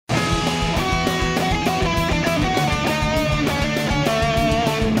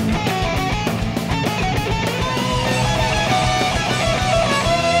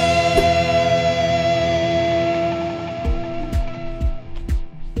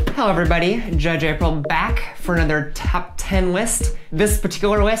Hello everybody, Judge April back for another top 10 list. This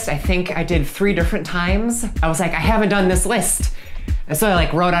particular list, I think I did 3 different times. I was like, I haven't done this list. And so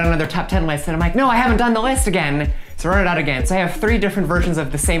I wrote out another top 10 list and I'm like, no, I haven't done the list again. So I wrote it out again. So I have 3 different versions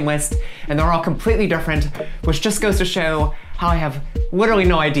of the same list and they're all completely different, which just goes to show how I have literally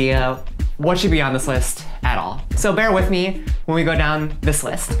no idea what should be on this list at all. So bear with me when we go down this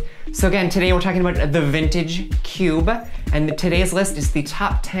list. So again, today we're talking about the Vintage Cube, and today's list is the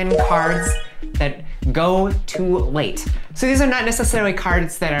top 10 cards that go too late. So these are not necessarily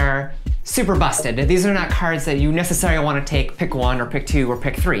cards that are super busted. These are not cards that you necessarily want to take pick 1 or pick 2 or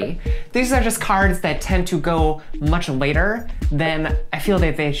pick 3. These are just cards that tend to go much later than I feel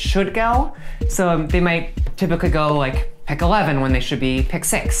that they should go. So they might typically go like pick 11 when they should be pick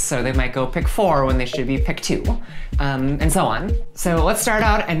 6. So they might go pick 4 when they should be pick 2, and so on. So let's start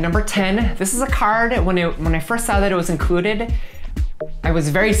out at number 10. This is a card, when I first saw that it was included, I was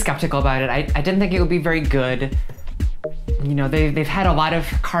very skeptical about it. I didn't think it would be very good. You know, they've had a lot of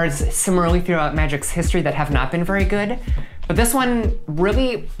cards similarly throughout Magic's history that have not been very good. But this one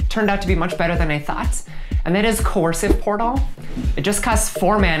really turned out to be much better than I thought. And that is Coercive Portal. It just costs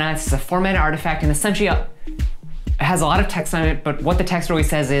 4 mana. It's a 4 mana artifact, and essentially it has a lot of text on it, but what the text really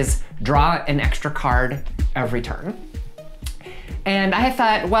says is draw an extra card every turn. And I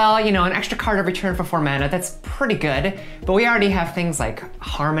thought, well, you know, an extra card every turn for 4 mana, that's pretty good. But we already have things like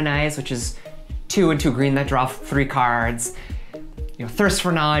Harmonize, which is 2 and 2 green that draw 3 cards. You know, Thirst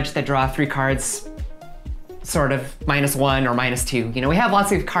for Knowledge that draw 3 cards, sort of -1 or -2. You know, we have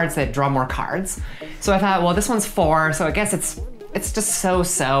lots of cards that draw more cards. So I thought, well, this one's 4, so I guess it's just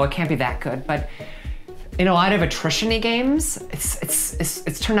so-so. It can't be that good. But in a lot of attrition-y games,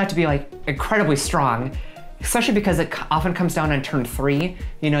 it's turned out to be like incredibly strong, especially because it often comes down on turn 3.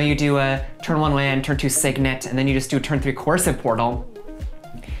 You know, you do a turn 1 land, turn 2 Signet, and then you just do turn 3 Coercive Portal.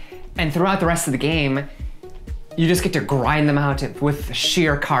 And throughout the rest of the game, you just get to grind them out with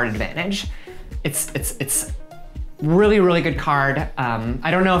sheer card advantage. It's really, really good card.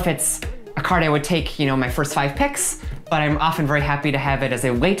 I don't know if it's a card I would take, you know, my first 5 picks, but I'm often very happy to have it as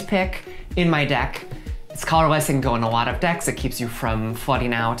a late pick in my deck. It's colorless and can go in a lot of decks. It keeps you from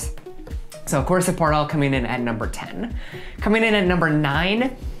flooding out. So Coercive Portal coming in at number 10. Coming in at number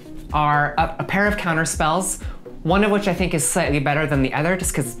 9 are a pair of counter spells, one of which I think is slightly better than the other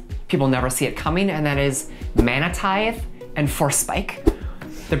just because people never see it coming, and that is Mana Tithe and Force Spike.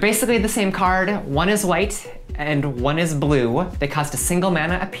 They're basically the same card. One is white and one is blue. They cost a single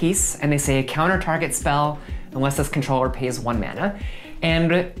mana apiece, and they say counter target spell unless this controller pays 1 mana.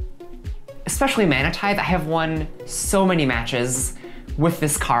 And especially Mana Tithe, I have won so many matches with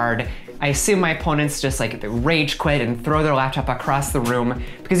this card. I assume my opponents just like rage quit and throw their laptop across the room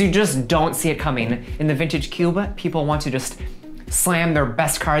because you just don't see it coming. In the Vintage Cube, people want to just slam their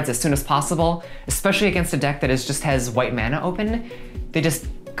best cards as soon as possible, especially against a deck that just has white mana open. They just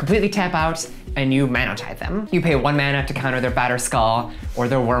completely tap out and you Mana Tithe them. You pay 1 mana to counter their Batterskull or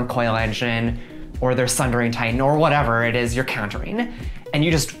their Wurmcoil Engine or their Sundering Titan or whatever it is you're countering. And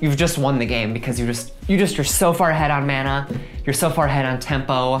you've just won the game because you're so far ahead on mana, you're so far ahead on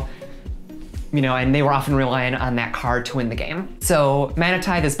tempo, you know, and they were often relying on that card to win the game. So Mana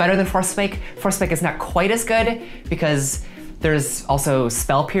Tithe is better than Force Spike. Force Spike is not quite as good because there's also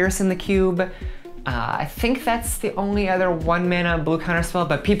Spell Pierce in the cube. I think that's the only other 1 mana blue counter spell,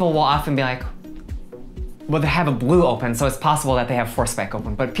 but people will often be like, well, they have a blue open, so it's possible that they have Force Spike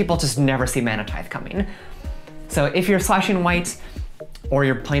open, but people just never see Mana Tithe coming. So if you're slashing white, or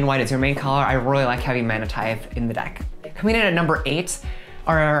you're playing white as your main color, I really like having Mana Tithe in the deck. Coming in at number 8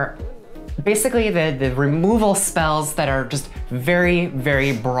 are basically the removal spells that are just very,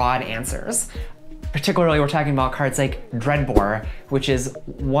 very broad answers. Particularly, we're talking about cards like Dreadbore, which is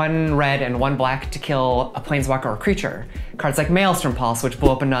 1 red and 1 black to kill a planeswalker or creature. Cards like Maelstrom Pulse, which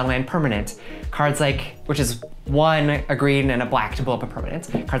blow up a non-land permanent. Cards like, which is 1 a green and a black to blow up a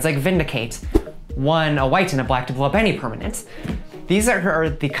permanent. Cards like Vindicate, 1 a white and a black to blow up any permanent. These are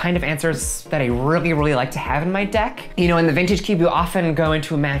the kind of answers that I really, really like to have in my deck. You know, in the Vintage Cube, you often go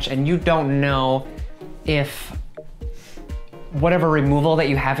into a match and you don't know if whatever removal that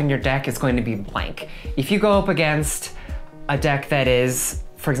you have in your deck is going to be blank. If you go up against a deck that is,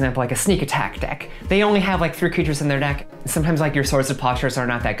 for example, like a sneak attack deck, they only have like 3 creatures in their deck. Sometimes like your Swords of Plowshares are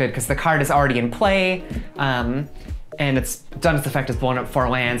not that good because the card is already in play, and it's done its effect as blowing up 4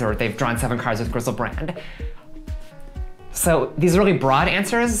 lands, or they've drawn 7 cards with Griselbrand. So these really broad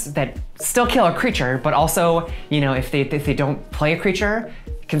answers that still kill a creature, but also, you know, if they don't play a creature,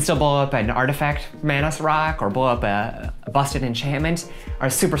 can still blow up an artifact Manus Rock or blow up a busted enchantment, are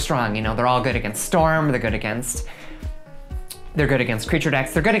super strong. You know, they're all good against Storm, they're good against They're good against creature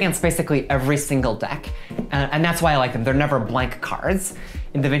decks. They're good against basically every single deck. And that's why I like them. They're never blank cards.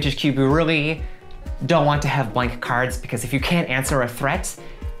 In the Vintage Cube, you really don't want to have blank cards because if you can't answer a threat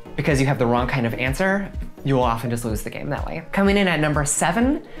because you have the wrong kind of answer, you will often just lose the game that way. Coming in at number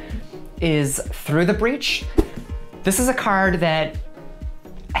 7 is Through the Breach. This is a card that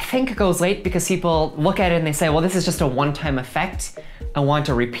I think goes late because people look at it and they say, well, this is just a one-time effect. I want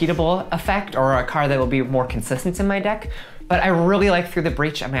a repeatable effect or a card that will be more consistent in my deck. But I really like Through the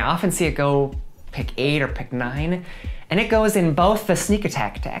Breach. I mean, I often see it go pick 8 or pick 9. And it goes in both the Sneak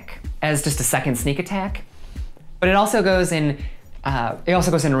Attack deck as just a second sneak attack, but it also goes in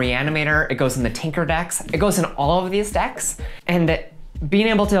Reanimator, it goes in the Tinker decks, it goes in all of these decks. And being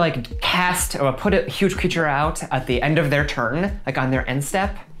able to like cast or put a huge creature out at the end of their turn, like on their end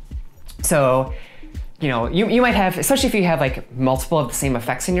step. So, you know, you might have, especially if you have like multiple of the same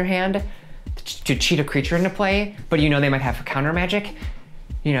effects in your hand to cheat a creature into play, but you know they might have counter magic.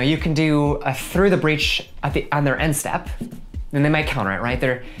 You know, you can do a Through the Breach on their end step, and they might counter it, right?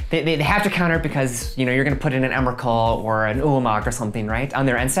 They have to counter it because, you know, you're gonna put in an Emrakul or an Ulamog or something, right? On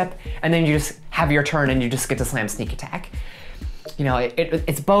their end step, and then you just have your turn and you just get to slam Sneak Attack. You know,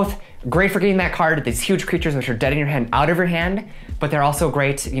 it's both great for getting that card, these huge creatures which are dead in your hand, out of your hand, but they're also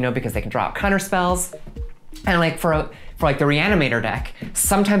great, you know, because they can draw out counter spells. And like for like the Reanimator deck,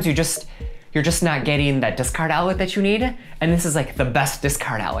 sometimes you're just not getting that discard outlet that you need, and this is like the best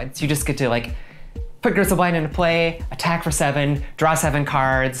discard outlet. So you just get to like put Griselbrand into play, attack for 7, draw 7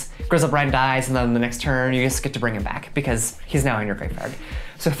 cards, Griselbrand dies, and then the next turn you just get to bring him back because he's now in your graveyard.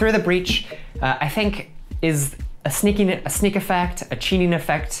 So Through the Breach, I think is a sneak effect, a cheating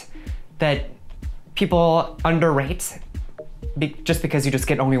effect that people underrate just because you just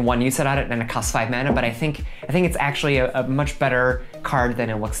get only one use out of it and it costs 5 mana, but I think it's actually a much better card than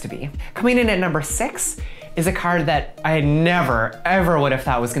it looks to be. Coming in at number 6 is a card that I never, ever would have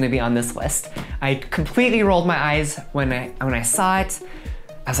thought was gonna be on this list. I completely rolled my eyes when I saw it.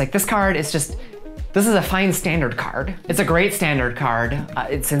 I was like, this card is just, this is a fine standard card. It's a great standard card.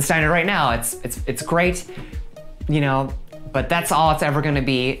 It's in standard right now. It's great, you know, but that's all it's ever gonna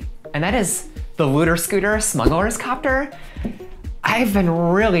be. And that is the Looter Scooter Smuggler's Copter. I've been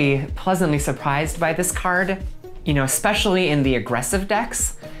really pleasantly surprised by this card, you know, especially in the aggressive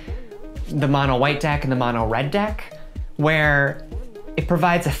decks, the mono white deck and the mono red deck, where it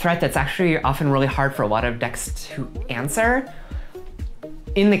provides a threat that's actually often really hard for a lot of decks to answer.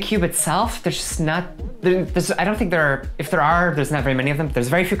 In the cube itself, there's just not, I don't think there are, if there are, there's not very many of them. There's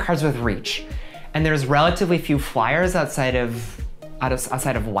very few cards with reach, and there's relatively few flyers outside of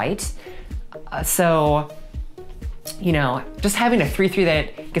white. So, you know, just having a 3/3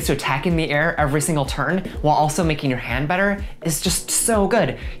 that gets to attack in the air every single turn while also making your hand better is just so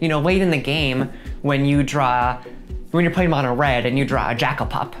good. You know, late in the game when you're playing mono red and you draw a Jackal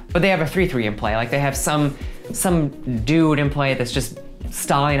Pup, but they have a 3/3 in play, like they have some dude in play that's just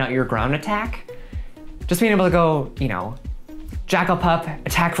stalling out your ground attack. Just being able to go, you know, Jackal Pup,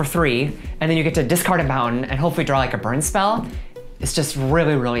 attack for 3, and then you get to discard a mountain and hopefully draw like a burn spell. It's just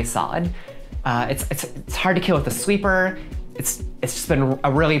really, really solid. It's hard to kill with the sweeper. It's just been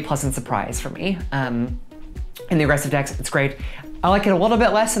a really pleasant surprise for me. In the aggressive decks, it's great. I like it a little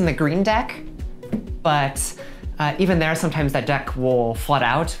bit less in the green deck, but even there, sometimes that deck will flood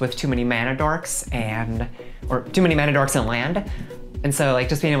out with too many mana dorks or too many mana dorks in land. And so like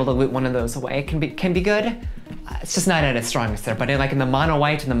just being able to loot one of those away can be good. It's just not at its strongest there, but in the mono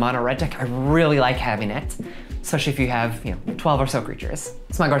white and the mono red deck, I really like having it. Especially if you have, you know, 12 or so creatures.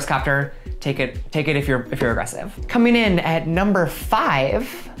 Smuggler's Copter, take it if you're aggressive. Coming in at number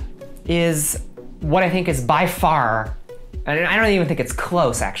 5 is what I think is by far, and I don't even think it's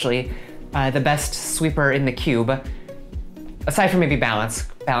close actually, the best sweeper in the cube. Aside from maybe Balance.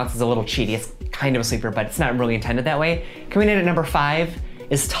 Balance is a little cheaty, it's kind of a sweeper, but it's not really intended that way. Coming in at number 5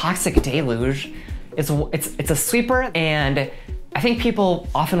 is Toxic Deluge. It's a sweeper, and I think people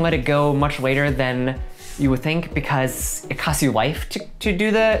often let it go much later than you would think because it costs you life to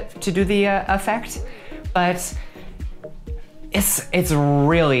do the effect, but it's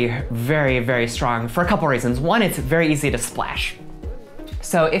really very, very strong for a couple reasons. One, it's very easy to splash.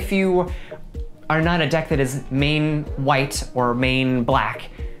 So if you are not a deck that is main white or main black,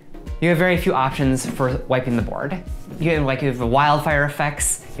 you have very few options for wiping the board. You have the wildfire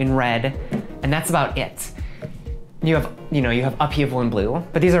effects in red, and that's about it. You have Upheaval in blue,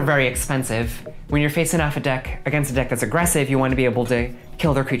 but these are very expensive. When you're facing off against a deck that's aggressive, you want to be able to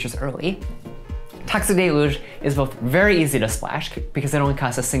kill their creatures early. Toxic Deluge is both very easy to splash because it only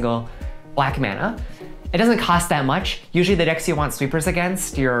costs a single black mana. It doesn't cost that much. Usually the decks you want sweepers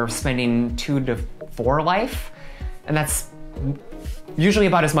against, you're spending 2 to 4 life, and that's usually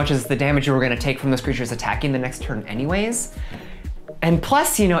about as much as the damage you were gonna take from those creatures attacking the next turn anyways. And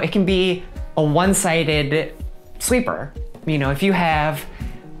plus, you know, it can be a one-sided sweeper. You know, if you have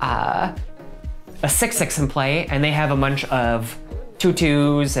a 6/6 in play and they have a bunch of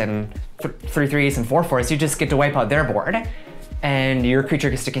 2/2s and 3/3s and 4/4s, you just get to wipe out their board and your creature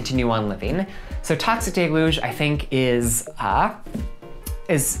gets to continue on living. So Toxic Deluge, I think, is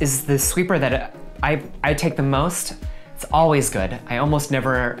the sweeper that I take the most. It's always good. I almost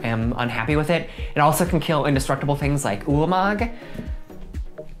never am unhappy with it. It also can kill indestructible things like Ulamog.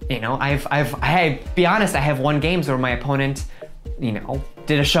 You know, be honest, I have won games where my opponent, you know,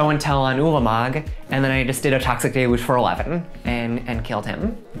 did a show and tell on Ulamog, and then I just did a Toxic Deluge for 11 and killed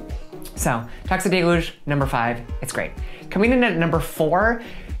him. So Toxic Deluge, number 5, it's great. Coming in at number 4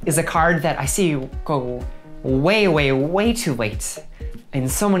 is a card that I see go way, way, way too late in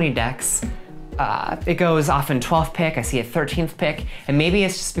so many decks. It goes often 12th pick, I see it 13th pick, and maybe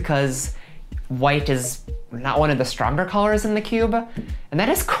it's just because white is not one of the stronger colors in the cube, and that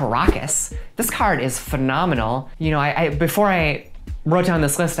is Karakas. This card is phenomenal. You know, before I wrote down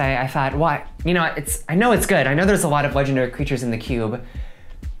this list, I thought, what? You know, I know it's good. I know there's a lot of legendary creatures in the cube,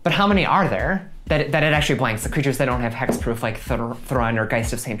 but how many are there that it actually blanks? The creatures that don't have hexproof, like Thrun or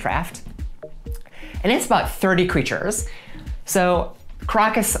Geist of St. Draft. And it's about 30 creatures. So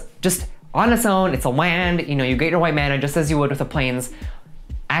Karakas, just on its own, it's a land, you know, you get your white mana just as you would with the plains,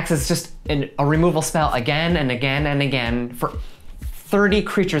 acts as just a removal spell again and again and again for 30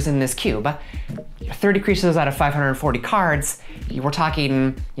 creatures in this cube. 30 creatures out of 540 cards, we're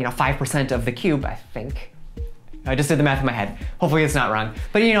talking, you know, 5% of the cube, I think. I just did the math in my head. Hopefully it's not wrong.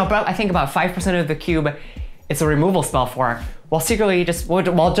 But you know, I think about 5% of the cube, it's a removal spell for, while secretly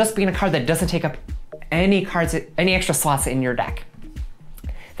while just being a card that doesn't take up any extra slots in your deck.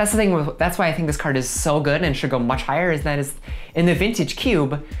 That's the thing, that's why I think this card is so good and should go much higher, is in the vintage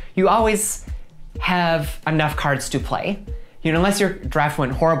cube, you always have enough cards to play. You know, unless your draft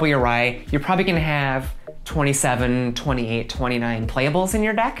went horribly awry, you're probably gonna have 27, 28, 29 playables in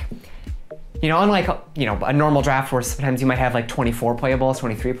your deck. You know, unlike, you know, a normal draft where sometimes you might have like 24 playables,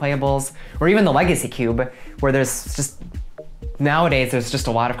 23 playables, or even the Legacy cube, where there's just, nowadays there's just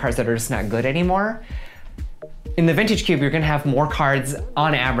a lot of cards that are just not good anymore. In the vintage cube, you're gonna have more cards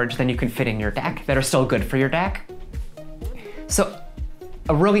on average than you can fit in your deck that are still good for your deck. So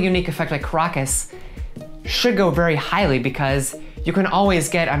a really unique effect like Karakas should go very highly because you can always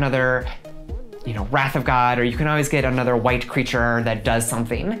get another, you know, Wrath of God, or you can always get another white creature that does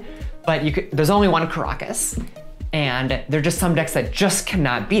something. But there's only one Karakas, and there are just some decks that just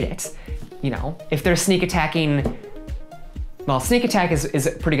cannot beat it. You know, if they're sneak attacking, well, sneak attack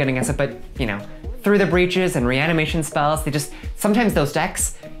is pretty good against it, but you know, through the breaches and reanimation spells, sometimes those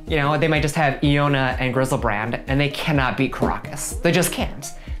decks, you know, they might just have Iona and Griselbrand, and they cannot beat Karakas. They just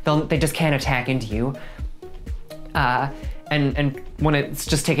can't. They just can't attack into you. And when it's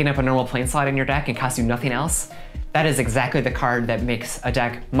just taking up a normal plane slot in your deck and costs you nothing else, that is exactly the card that makes a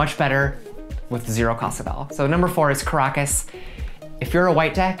deck much better with 0 cost of L. So number 4 is Karakas. If you're a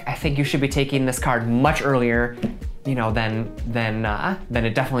white deck, I think you should be taking this card much earlier, you know, than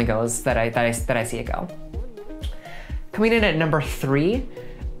it definitely goes, that I see it go. Coming in at number 3,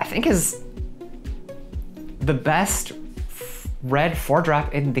 I think is the best red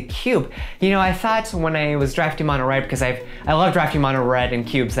 4-drop in the cube. You know, I thought when I was drafting mono red, because I love drafting mono red in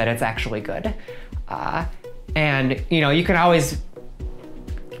cubes, that it's actually good. And you know, you can always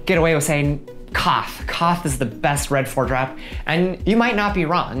get away with saying Koth. Koth is the best red 4-drop, and you might not be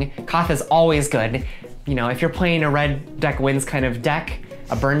wrong. Koth is always good. You know, if you're playing a red deck wins kind of deck,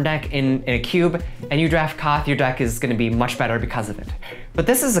 a burn deck in a cube, and you draft Koth, your deck is gonna be much better because of it. But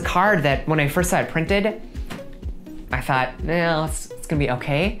this is a card that when I first saw it printed, I thought, it's gonna be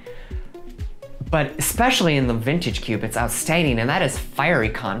okay. But especially in the vintage cube, it's outstanding, and that is Fiery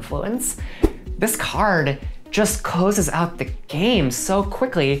Confluence. This card just closes out the game so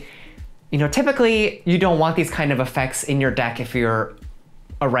quickly. You know, typically you don't want these kind of effects in your deck if you're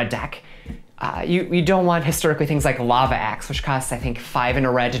a red deck. You don't want historically things like Lava Axe, which costs, I think, 5 in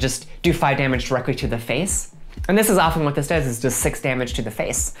a red to just do 5 damage directly to the face. And this is often what this does, is just 6 damage to the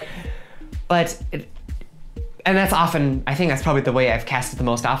face. And that's often, I think that's probably the way I've cast it the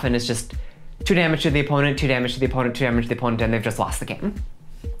most often, is just 2 damage to the opponent, 2 damage to the opponent, 2 damage to the opponent, and they've just lost the game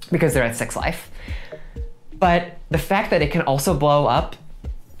because they're at 6 life. But the fact that it can also blow up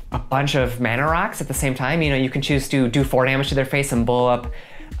a bunch of mana rocks at the same time, you know, you can choose to do 4 damage to their face and blow up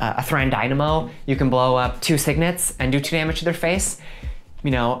a Thran Dynamo. You can blow up 2 Signets and do 2 damage to their face.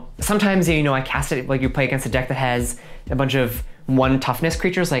 You know, sometimes, you know, I cast it like you play against a deck that has a bunch of 1 toughness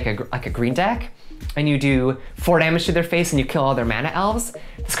creatures like a green deck, and you do 4 damage to their face and you kill all their mana elves,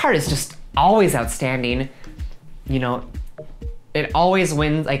 this card is just always outstanding. You know, it always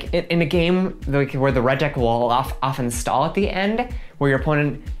wins, like in a game like, where the red deck will often stall at the end, where your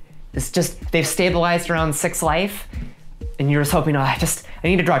opponent is just, they've stabilized around 6 life, and you're just hoping, oh, I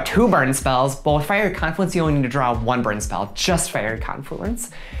need to draw 2 burn spells, but with Fiery Confluence, you only need to draw 1 burn spell, just Fiery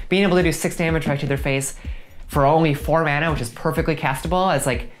Confluence. Being able to do 6 damage right to their face for only 4 mana, which is perfectly castable as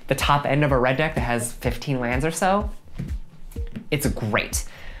like the top end of a red deck that has 15 lands or so, it's great.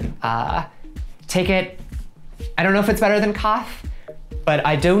 Take it, I don't know if it's better than Koth, but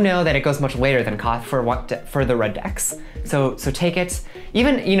I do know that it goes much later than Koth for the red decks. So take it.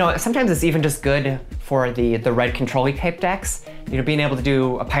 Even, you know, sometimes it's even just good for the red control-y type decks. You know, being able to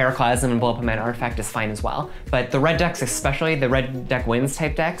do a Pyroclasm and blow up a mana artifact is fine as well. But the red decks, especially the red deck wins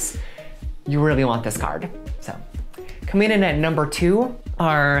type decks, you really want this card. So coming in at number 2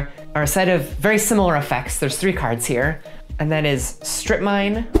 are a set of very similar effects. There's 3 cards here, and that is Strip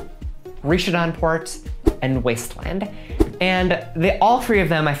Mine, Rishadan Port, and Wasteland. And all 3 of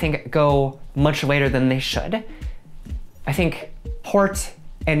them, I think, go much later than they should. I think Port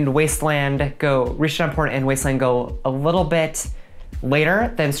and Wasteland go, Rishadan Port and Wasteland go a little bit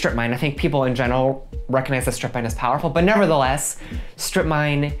later than Strip Mine. I think people in general recognize that Strip Mine is powerful, but nevertheless, Strip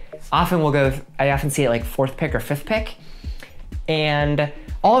Mine often will go, I often see it like 4th pick or 5th pick. And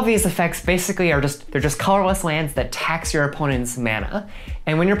all of these effects basically are they're just colorless lands that tax your opponent's mana.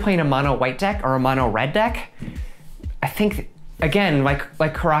 And when you're playing a mono white deck or a mono red deck, I think, again, like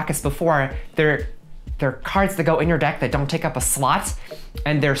Karakas before, they're cards that go in your deck that don't take up a slot,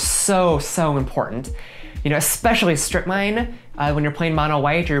 and they're so important. You know, especially Strip Mine when you're playing mono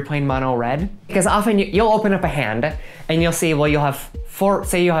white or you're playing mono red, because often you'll open up a hand and you'll see, well, you'll have 4,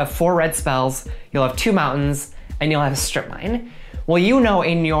 say you have 4 red spells, you'll have 2 mountains, and you'll have a Strip Mine. Well, you know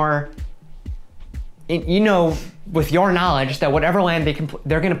with your knowledge that whatever land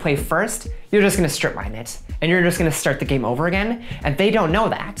they're gonna play first, you're just gonna Strip Mine it, and you're just gonna start the game over again, and they don't know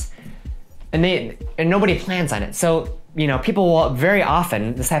that. And nobody plans on it. So, you know, people will very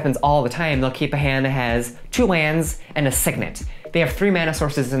often, this happens all the time, they'll keep a hand that has 2 lands and a Signet. They have 3 mana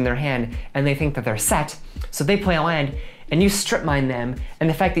sources in their hand, and they think that they're set, so they play a land, and you Strip Mine them, and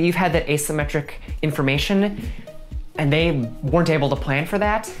the fact that you've had that asymmetric information, and they weren't able to plan for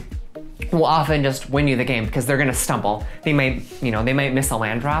that, will often just win you the game, because they're gonna stumble. They might miss a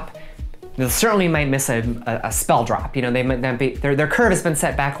land drop. They certainly might miss a spell drop. You know, they might not be, their curve has been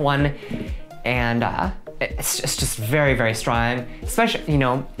set back 1, and it's just very strong. Especially, you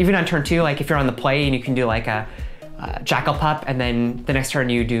know, even on turn 2, like if you're on the play and you can do like a Jackal Pup, and then the next turn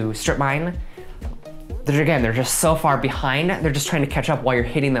you do Strip Mine. They're just so far behind. They're just trying to catch up while you're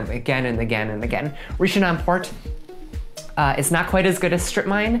hitting them again and again and again. Rishadan Port is not quite as good as Strip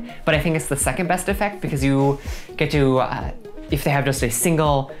Mine, but I think it's the 2nd best effect, because you get to, if they have just a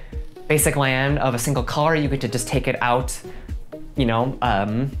single basic land of a single color, you get to just take it out, you know,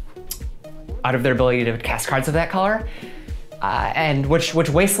 out of their ability to cast cards of that color. And which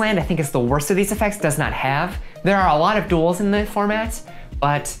Wasteland, I think, is the worst of these effects, does not have. There are a lot of duels in the format,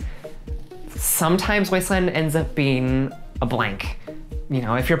 but sometimes Wasteland ends up being a blank. You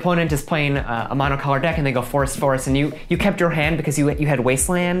know, if your opponent is playing a monocolor deck and they go forest, and you kept your hand because you had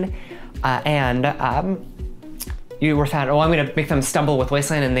Wasteland, and you were thought, oh, I'm gonna make them stumble with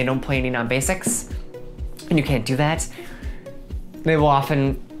Wasteland and they don't play any non-basics, and you can't do that, they will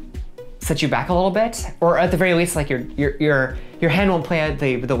often set you back a little bit, or at the very least, like your hand won't play out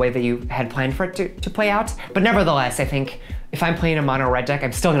the way that you had planned for it to play out. But nevertheless, I think if I'm playing a mono red deck,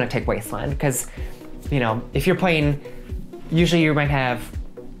 I'm still gonna take Wasteland, because, you know, if you're playing, usually you might have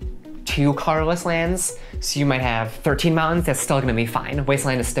 2 colorless lands, so you might have 13 mountains, that's still gonna be fine.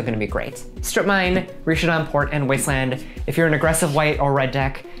 Wasteland is still gonna be great. Strip Mine, Rishadan Port, and Wasteland, if you're an aggressive white or red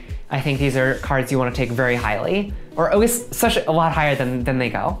deck, I think these are cards you wanna take very highly, or at least such a lot higher than they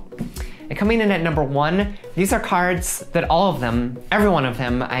go. And coming in at number 1, these are cards that all of them, every one of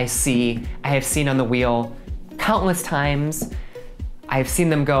them I have seen on the wheel countless times. I've seen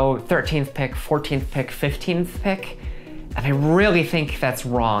them go 13th pick, 14th pick, 15th pick, and I really think that's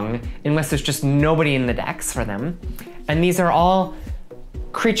wrong, unless there's just nobody in the decks for them. And these are all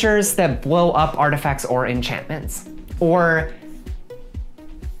creatures that blow up artifacts or enchantments, or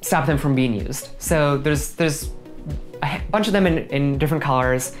stop them from being used. So there's a bunch of them in different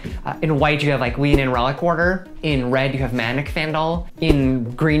colors. In white, you have like Lean In Relic Warder. In red, you have Manic Vandal.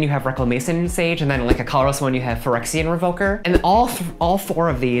 In green, you have Reclamation Sage, and then like a colorless one, you have Phyrexian Revoker. And all 4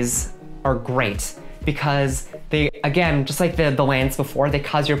 of these are great, because they, again, just like the lands before, they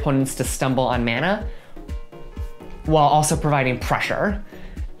cause your opponents to stumble on mana. while also providing pressure.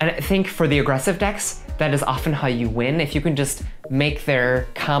 And I think for the aggressive decks, that is often how you win. If you can just make their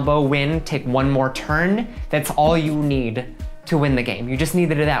combo win take one more turn, that's all you need to win the game. You just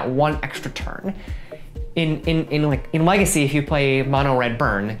needed that one extra turn. In Legacy, if you play mono red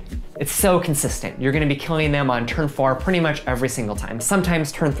burn, it's so consistent. You're gonna be killing them on turn 4 pretty much every single time.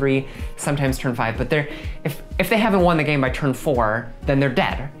 Sometimes turn 3, sometimes turn 5, but if they haven't won the game by turn 4, then they're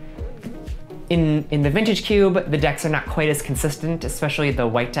dead. In the Vintage Cube, the decks are not quite as consistent, especially the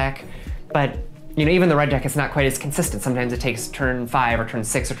white deck, but even the red deck is not quite as consistent. Sometimes it takes turn 5 or turn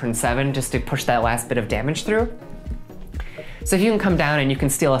 6 or turn 7 just to push that last bit of damage through. So if you can come down and you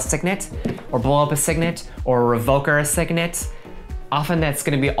can steal a Signet, or blow up a Signet, or Revoker a Signet, often that's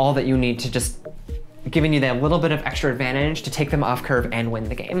gonna be all that you need to just giving you that little bit of extra advantage to take them off curve and win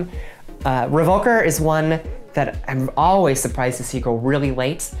the game. Revoker is one that I'm always surprised to see go really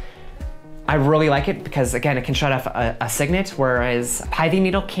late. I really like it because, again, it can shut off a Signet, whereas Pithing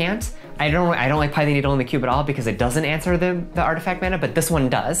Needle can't. I don't like Pithing Needle in the cube at all because it doesn't answer the artifact mana, but this one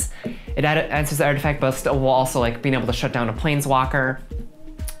does. It answers the artifact, but still will also like being able to shut down a Planeswalker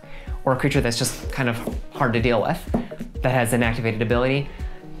or a creature that's just kind of hard to deal with that has an activated ability.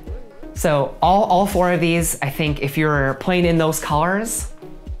 So all 4 of these, I think if you're playing in those colors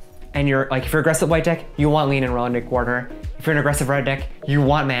and if you're aggressive white deck, you want Leonin Relic Warder. If you're an aggressive red deck, you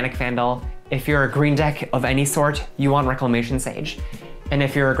want Manic Vandal. If you're a green deck of any sort, you want Reclamation Sage. And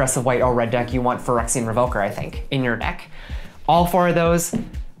if you're aggressive white or red deck, you want Phyrexian Revoker, I think, in your deck. All 4 of those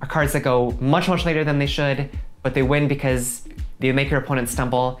are cards that go much, much later than they should, but they win because they make your opponent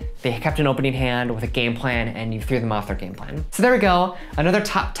stumble, they kept an opening hand with a game plan, and you threw them off their game plan. So there we go, another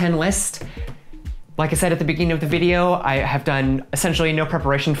top 10 list. Like I said at the beginning of the video, I have done essentially no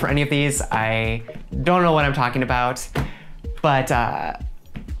preparation for any of these. I don't know what I'm talking about, but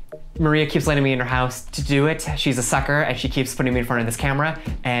Maria keeps letting me in her house to do it. She's a sucker and she keeps putting me in front of this camera.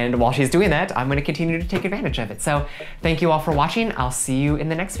 And while she's doing that, I'm gonna continue to take advantage of it. So thank you all for watching. I'll see you in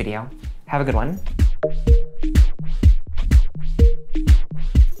the next video. Have a good one.